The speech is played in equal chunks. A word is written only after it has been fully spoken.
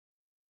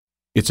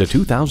It's a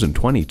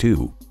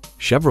 2022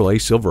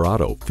 Chevrolet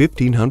Silverado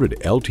 1500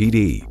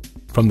 LTD.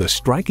 From the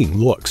striking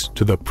looks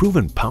to the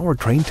proven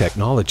powertrain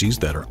technologies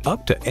that are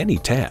up to any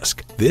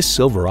task, this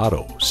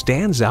Silverado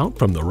stands out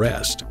from the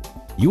rest.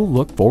 You'll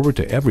look forward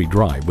to every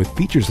drive with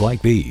features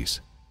like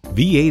these: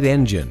 V8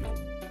 engine,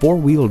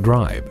 four-wheel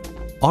drive,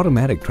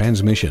 automatic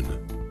transmission,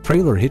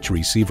 trailer hitch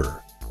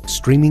receiver,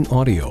 streaming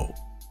audio,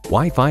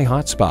 Wi-Fi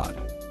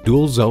hotspot,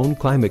 dual zone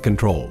climate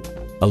control,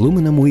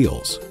 aluminum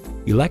wheels,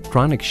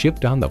 electronic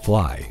shift on the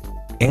fly,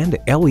 and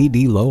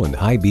LED low and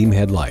high beam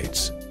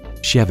headlights.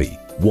 Chevy,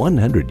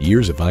 100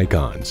 years of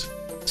icons.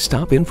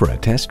 Stop in for a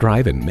test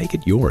drive and make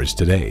it yours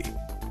today.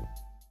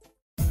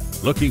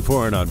 Looking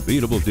for an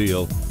unbeatable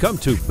deal? Come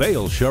to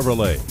Bale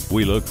Chevrolet.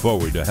 We look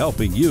forward to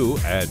helping you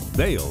at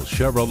Bale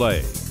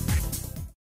Chevrolet.